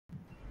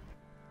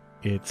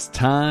It's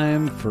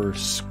time for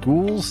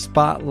School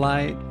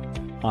Spotlight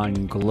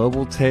on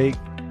Global Take,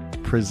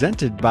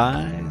 presented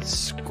by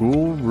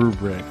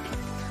SchoolRubric.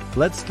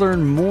 Let's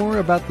learn more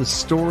about the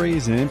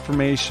stories and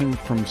information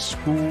from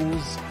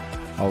schools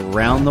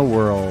around the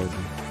world.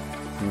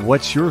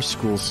 What's your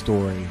school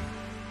story?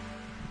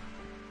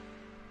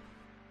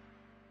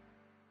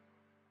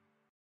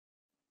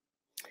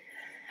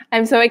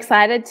 I'm so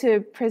excited to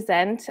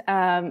present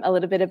a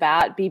little bit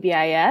about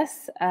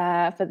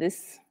BBIS for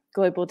this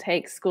Global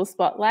Take School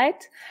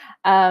Spotlight.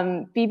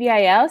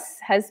 BBIS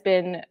has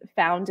been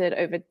founded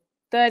over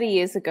 30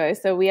 years ago,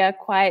 so we are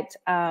quite,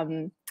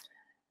 I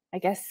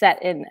guess,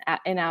 set in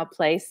our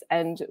place,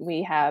 and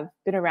we have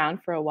been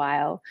around for a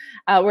while.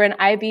 We're an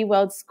IB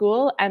World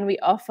School, and we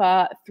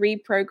offer 3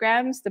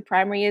 programs: the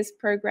primary years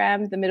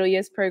program, the middle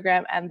years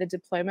program, and the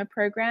diploma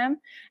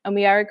program. And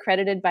we are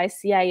accredited by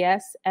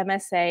CIS,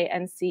 MSA,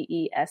 and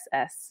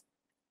CESS.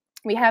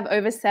 We have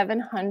over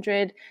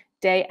 700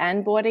 day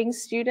and boarding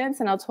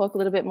students, and I'll talk a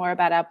little bit more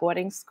about our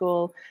boarding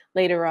school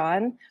later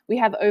on. We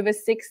have over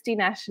 60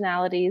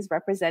 nationalities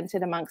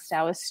represented amongst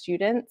our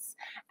students,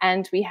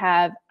 and we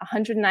have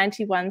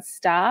 191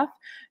 staff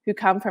who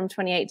come from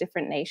 28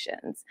 different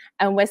nations.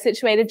 And we're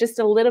situated just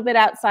a little bit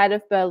outside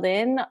of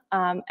Berlin,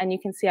 and you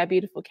can see our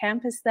beautiful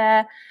campus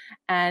there,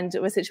 and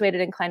we're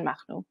situated in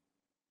Kleinmachnow.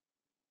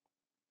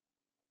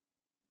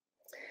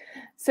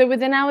 So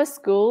within our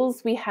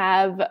schools, we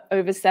have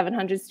over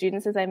 700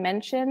 students, as I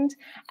mentioned,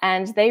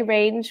 and they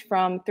range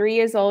from 3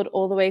 years old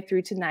all the way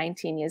through to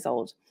 19 years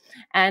old.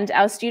 And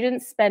our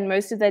students spend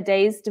most of their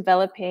days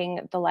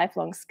developing the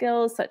lifelong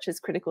skills such as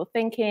critical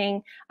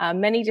thinking,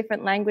 many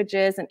different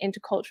languages and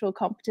intercultural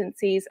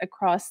competencies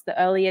across the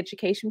early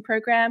education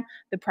program,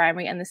 the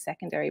primary and the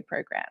secondary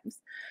programs.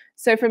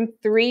 So from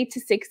 3 to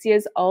 6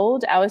 years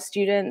old, our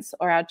students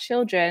or our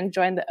children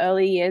join the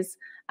early years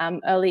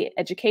early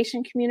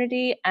education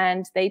community,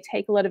 and they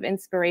take a lot of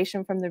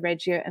inspiration from the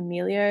Reggio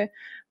Emilia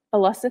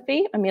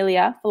philosophy.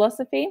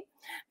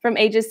 From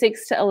ages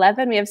 6 to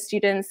 11, we have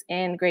students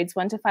in grades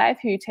 1 to 5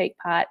 who take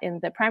part in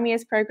the primary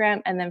years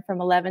program, and then from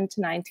 11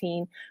 to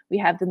 19, we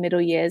have the middle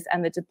years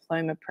and the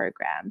diploma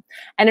program.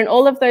 And in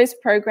all of those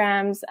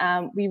programs,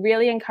 we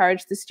really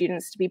encourage the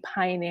students to be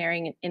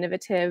pioneering and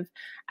innovative,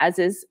 as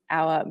is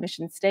our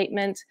mission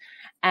statement.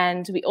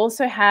 And we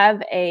also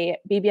have a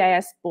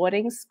BBIS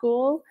boarding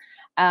school.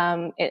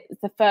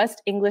 It's the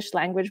first English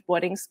language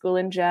boarding school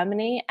in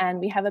Germany, and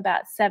we have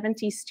about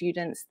 70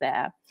 students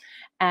there.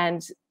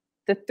 And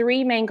the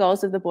 3 main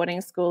goals of the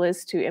boarding school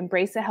is to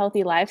embrace a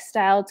healthy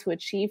lifestyle, to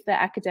achieve their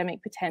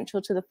academic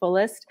potential to the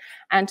fullest,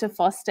 and to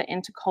foster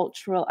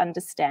intercultural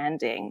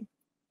understanding.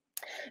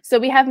 So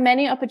we have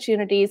many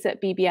opportunities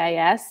at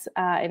BBIS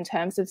in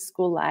terms of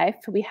school life.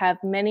 We have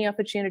many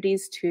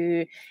opportunities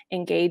to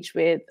engage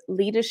with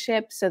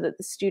leadership so that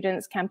the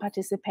students can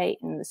participate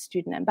in the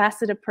student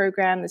ambassador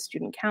program, the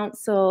student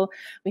council.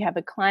 We have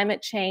a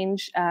climate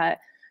change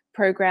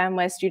program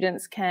where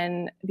students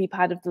can be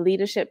part of the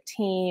leadership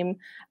team.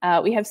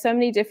 We have so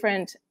many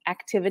different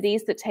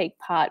activities that take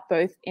part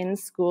both in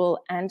school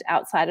and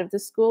outside of the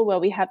school, where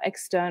we have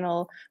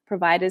external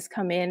providers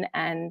come in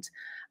and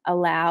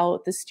allow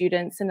the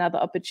students another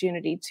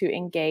opportunity to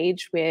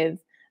engage with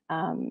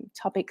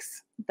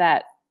topics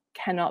that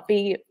cannot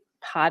be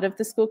part of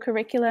the school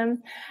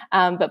curriculum.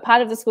 But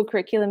part of the school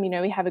curriculum, you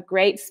know, we have a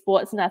great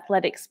sports and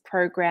athletics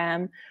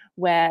program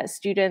where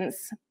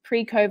students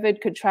pre-COVID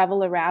could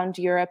travel around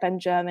Europe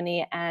and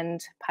Germany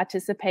and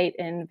participate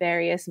in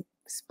various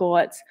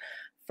sports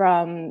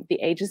from the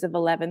ages of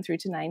 11 through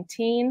to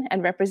 19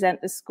 and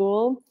represent the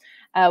school.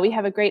 We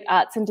have a great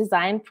arts and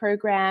design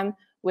program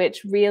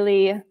which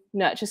really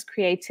nurtures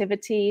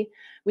creativity.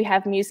 We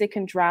have music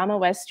and drama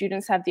where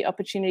students have the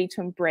opportunity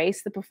to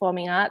embrace the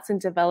performing arts and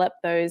develop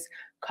those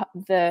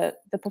the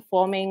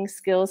performing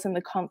skills and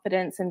the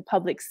confidence in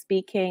public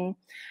speaking.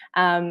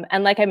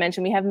 And like I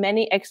mentioned, we have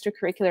many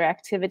extracurricular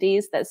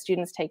activities that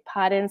students take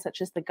part in, such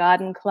as the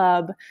garden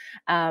club,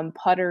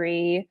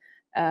 pottery,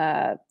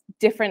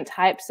 different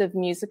types of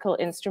musical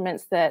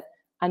instruments that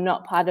are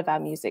not part of our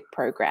music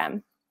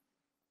program.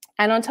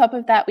 And on top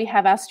of that, we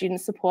have our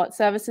student support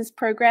services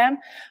program.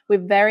 We're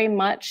very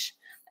much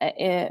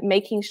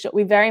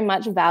we very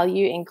much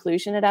value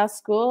inclusion at our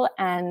school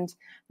and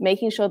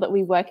making sure that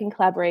we work in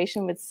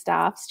collaboration with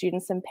staff,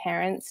 students, and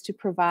parents to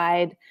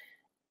provide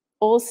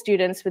all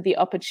students with the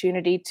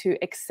opportunity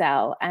to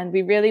excel. And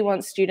we really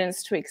want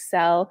students to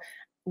excel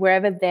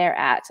wherever they're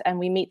at, and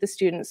we meet the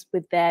students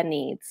with their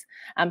needs.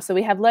 So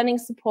we have learning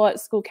support,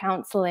 school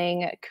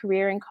counseling,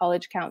 career and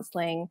college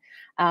counseling,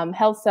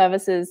 health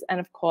services, and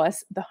of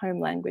course, the home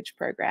language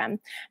program.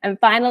 And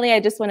finally, I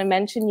just want to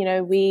mention, you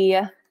know, we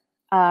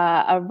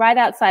are right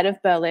outside of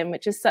Berlin,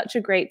 which is such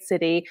a great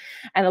city.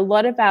 And a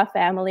lot of our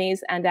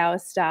families and our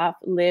staff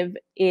live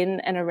in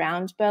and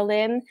around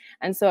Berlin.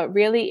 And so it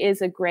really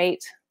is a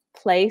great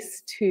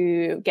place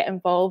to get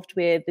involved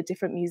with the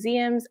different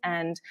museums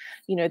and,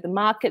 you know, the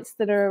markets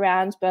that are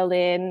around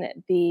Berlin.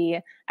 The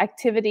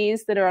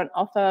activities that are on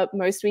offer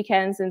most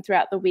weekends and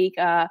throughout the week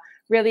are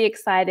really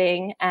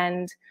exciting.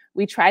 And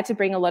we try to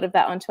bring a lot of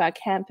that onto our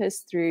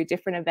campus through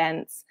different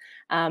events,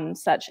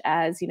 such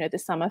as,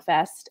 the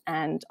Summerfest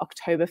and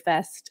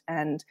Oktoberfest,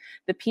 and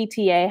the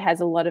PTA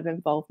has a lot of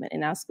involvement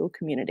in our school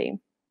community.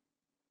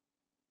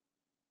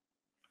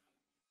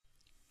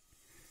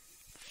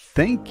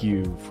 Thank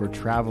you for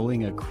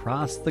traveling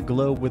across the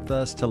globe with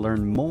us to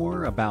learn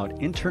more about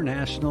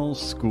international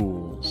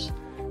schools.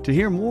 To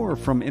hear more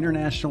from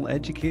international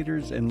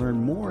educators and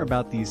learn more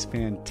about these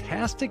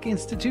fantastic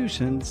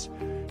institutions,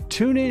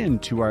 tune in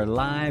to our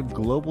live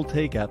Global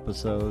Take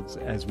episodes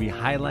as we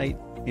highlight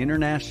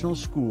international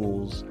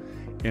schools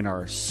in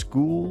our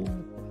School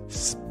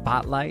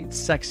Spotlight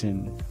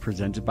section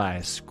presented by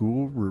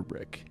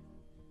SchoolRubric.